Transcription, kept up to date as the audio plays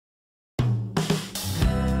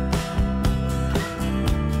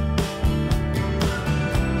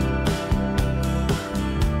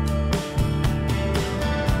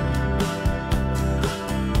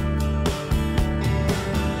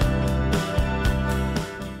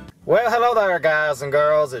Well, hello there, guys and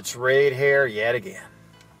girls. It's Reed here yet again.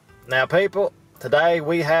 Now, people, today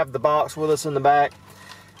we have the box with us in the back.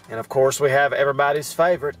 And, of course, we have everybody's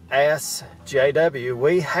favorite, SJW.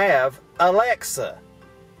 We have Alexa.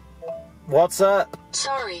 What's up?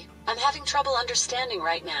 Sorry, I'm having trouble understanding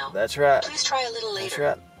right now. That's right. Please try a little later. That's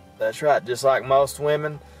right. That's right. Just like most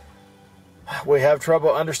women, we have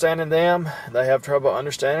trouble understanding them. They have trouble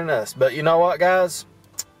understanding us. But you know what, guys?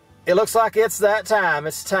 It looks like it's that time.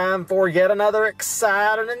 It's time for yet another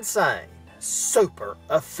exciting, insane, super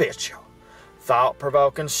official,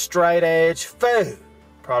 thought-provoking, straight-edge food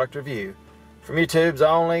product review from YouTube's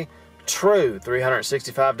only true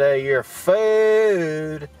 365-day-a-year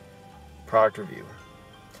food product reviewer.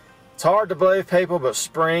 It's hard to believe, people, but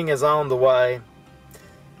spring is on the way.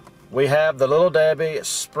 We have the Little Debbie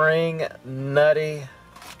Spring Nutty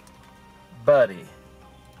Buddy.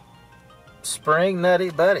 Spring Nutty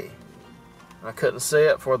Buddy. I couldn't see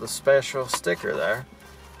it for the special sticker there.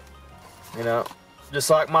 You know, just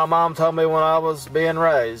like my mom told me when I was being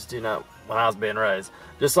raised,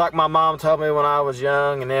 Just like my mom told me when I was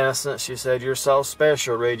young and innocent, she said, "You're so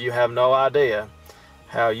special, Reed, you have no idea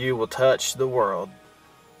how you will touch the world."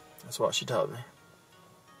 That's what she told me.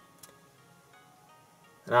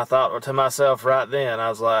 And I thought to myself right then, I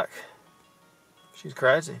was like, she's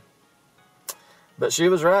crazy. But she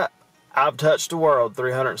was right. I've touched the world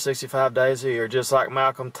 365 days a year, just like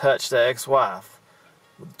Malcolm touched the ex-wife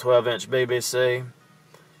with the 12-inch BBC.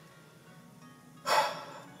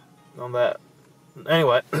 On that.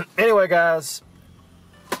 Anyway, guys,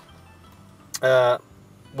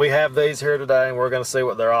 we have these here today, and we're going to see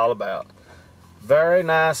what they're all about. Very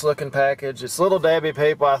nice looking package. It's Little Debbie,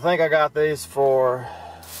 people. I think I got these for...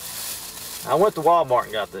 I went to Walmart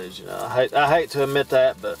and got these. You know, I hate to admit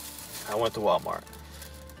that, but I went to Walmart.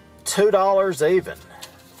 $2 even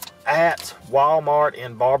at Walmart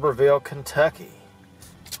in Barberville, Kentucky.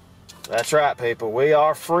 That's right, people. We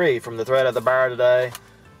are free from the threat of the bear today.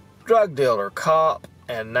 Drug dealer, cop,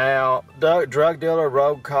 and now drug dealer,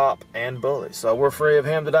 rogue cop, and bully. So we're free of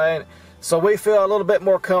him today. So we feel a little bit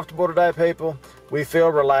more comfortable today, people. We feel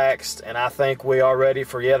relaxed, and I think we are ready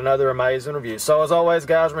for yet another amazing review. So as always,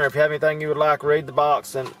 guys, remember, if you have anything you would like, read the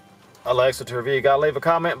box and Alexa to review, you got to leave a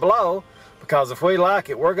comment below, because if we like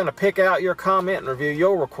it, we're going to pick out your comment and review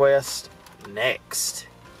your request next.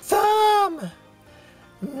 Thumbnail.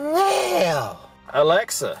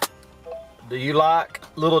 Alexa, do you like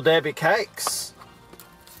Little Debbie cakes?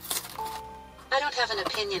 I don't have an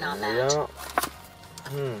opinion on that.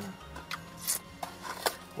 Yeah.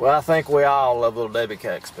 Well, I think we all love Little Debbie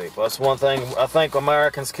cakes, people. That's one thing I think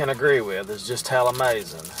Americans can agree with, is just how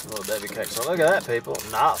amazing Little Debbie cakes are. Look at that, people.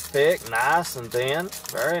 Not thick, nice and thin.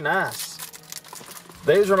 Very nice.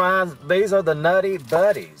 These are the Nutty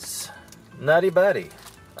Buddies. Nutty Buddy.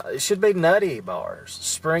 It should be Nutty bars.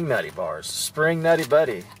 Spring Nutty bars. Spring Nutty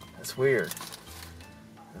Buddy. That's weird.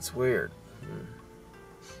 That's weird.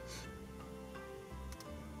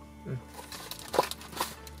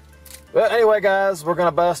 Well, anyway, guys, we're going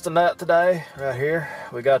to bust a nut today, right here.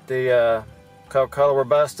 We got the Coca-Cola. We're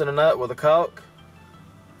busting a nut with a Coke.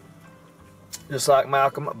 Just like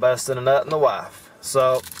Malcolm, busting a nut and the wife.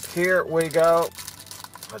 So, here we go.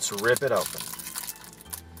 Let's rip it open.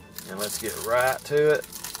 And let's get right to it.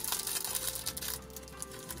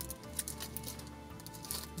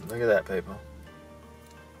 Look at that, people.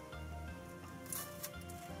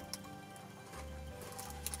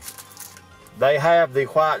 They have the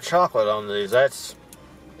white chocolate on these. It's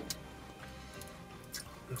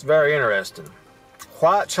very interesting.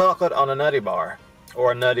 White chocolate on a Nutty bar.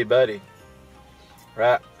 Or a Nutty Buddy.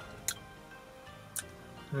 Right?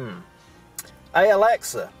 Hey,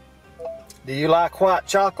 Alexa, do you like white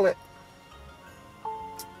chocolate?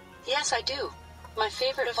 Yes, I do. My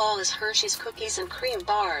favorite of all is Hershey's cookies and cream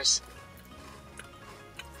bars.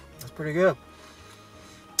 That's pretty good.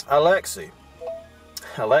 Alexa,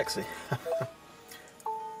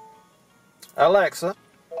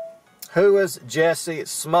 who is Jussie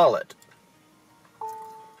Smollett?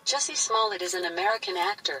 Jussie Smollett is an American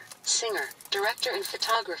actor, singer, director, and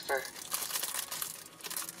photographer.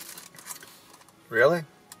 Really?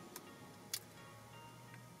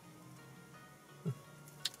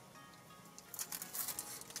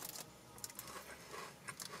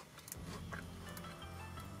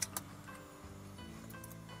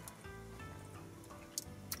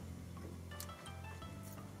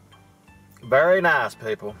 Very nice,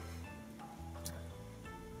 people.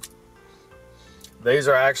 These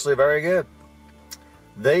are actually very good.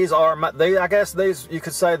 These are, I guess these, you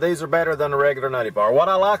could say these are better than a regular Nutty bar. What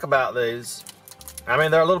I like about these, I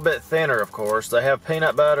mean, they're a little bit thinner, of course. They have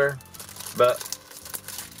peanut butter, but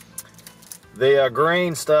The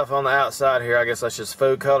green stuff on the outside here, I guess that's just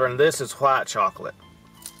food color, and this is white chocolate.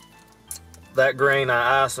 That green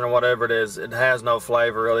icing or whatever it is, it has no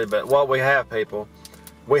flavor really, but what we have, people,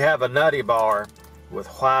 we have a Nutty bar with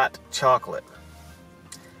white chocolate.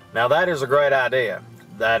 Now that is a great idea.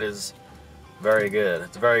 That is very good.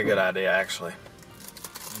 It's a very good idea, actually.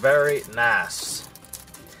 Very nice.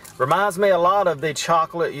 Reminds me a lot of the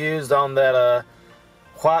chocolate used on that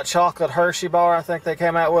white chocolate Hershey bar I think they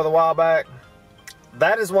came out with a while back.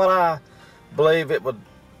 That is what I believe it would,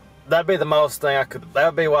 that'd be the most thing that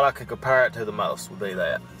would be what I could compare it to the most, would be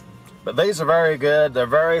that. But these are very good, they're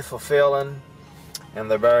very fulfilling, and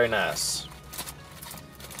they're very nice.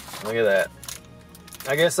 Look at that.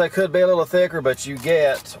 I guess they could be a little thicker, but you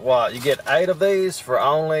get, what, you get 8 of these for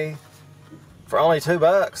only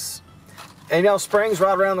 $2. And you know, spring's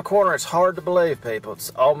right around the corner. It's hard to believe, people. It's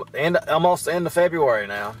almost the end of February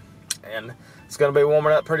now, and it's going to be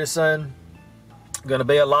warming up pretty soon. Going to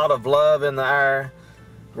be a lot of love in the air.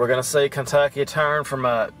 We're going to see Kentucky turn from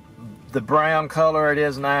the brown color it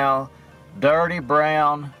is now, dirty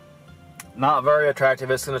brown, not very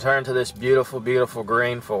attractive. It's going to turn to this beautiful, beautiful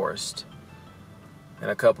green forest in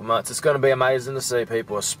a couple months. It's going to be amazing to see,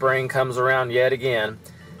 people, as spring comes around yet again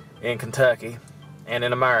in Kentucky and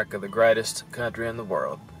in America, the greatest country in the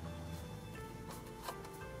world.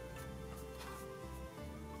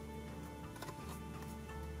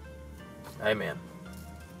 Amen.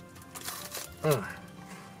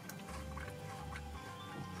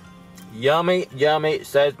 Yummy, yummy,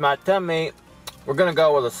 says my tummy. We're going to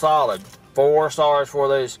go with a solid 4 stars for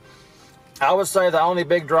these. I would say the only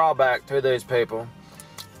big drawback to these, people,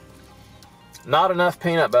 not enough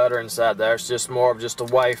peanut butter inside there. It's just more of just a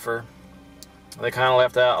wafer. They kind of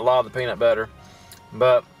left out a lot of the peanut butter.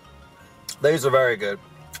 But these are very good.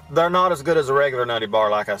 They're not as good as a regular Nutty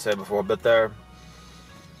bar, like I said before, but they're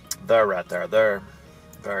right there. They're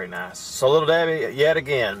very nice. So Little Debbie, yet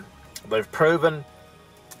again, they've proven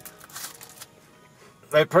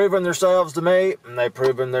themselves to me, and they've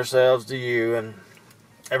proven themselves to you, and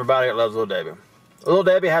everybody that loves Little Debbie. Little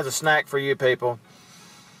Debbie has a snack for you, people.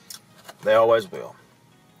 They always will.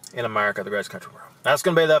 In America, the greatest country in the world. That's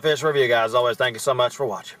going to be the official review, guys. As always, thank you so much for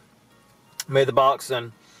watching. Me, the Box,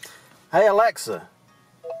 and hey, Alexa,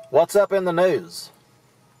 what's up in the news?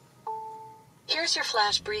 Here's your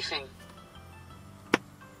flash briefing.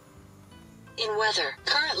 In weather,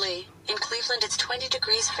 currently, in Cleveland it's 20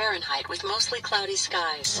 degrees Fahrenheit with mostly cloudy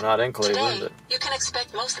skies. We're not in Cleveland. Today, you can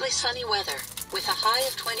expect mostly sunny weather with a high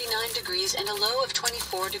of 29 degrees and a low of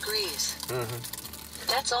 24 degrees.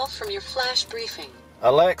 That's all from your flash briefing.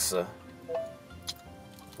 Alexa,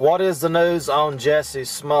 what is the news on Jussie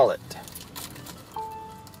Smollett?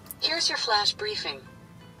 Here's your flash briefing.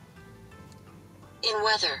 In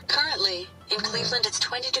weather, currently, in Cleveland it's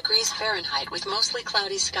 20 degrees Fahrenheit with mostly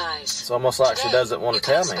cloudy skies. It's almost like Today, she doesn't want to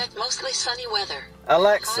tell me. You can expect mostly sunny weather.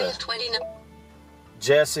 Alexa, High of 29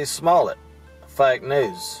 Jussie Smollett, fake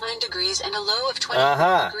news. degrees and a low of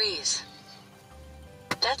 24 degrees.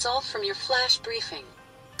 That's all from your flash briefing.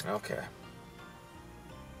 Okay.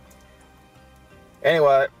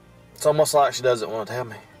 Anyway, it's almost like she doesn't want to tell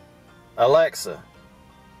me. Alexa,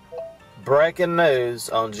 breaking news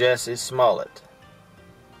on Jussie Smollett.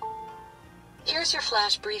 Here's your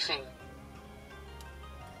flash briefing.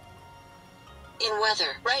 In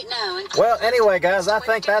weather, right now in Cleveland, Well, anyway, guys, I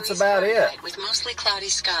think that's about it. With mostly cloudy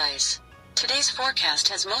skies. Today's forecast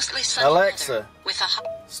has mostly sunny Alexa, weather with a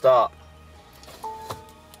stop.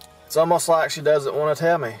 It's almost like she doesn't want to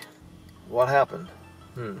tell me what happened.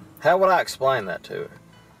 How would I explain that to her?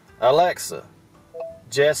 Alexa,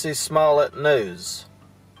 Jussie Smollett news.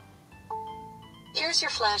 Here's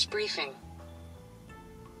your flash briefing.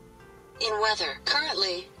 In weather,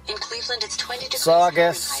 currently in Cleveland it's 20 degrees. So I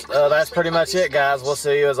guess that's pretty much it, guys. We'll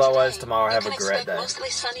see you as always Today, tomorrow. Have you a can great expect day. Mostly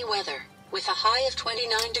sunny weather with a high of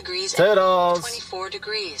 29 degrees Toodles. and 24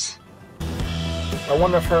 degrees. I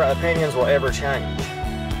wonder if her opinions will ever change.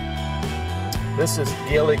 This is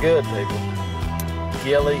Gilly Good, people.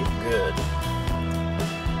 Gilly Good.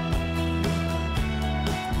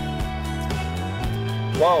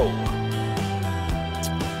 Whoa.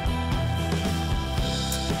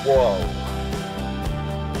 Whoa.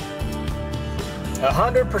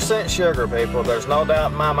 100% sugar, people. There's no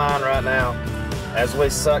doubt in my mind right now as we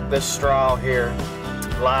suck this straw here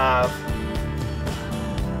live.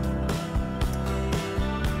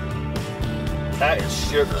 That is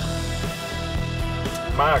sugar.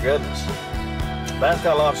 My goodness. That's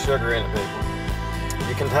got a lot of sugar in it, people.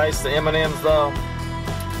 You can taste the M&Ms though.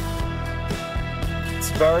 It's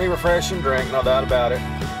a very refreshing drink, no doubt about it.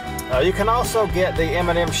 You can also get the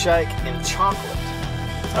M&M shake in chocolate.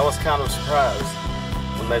 I was kind of surprised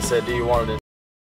when they said, do you want it in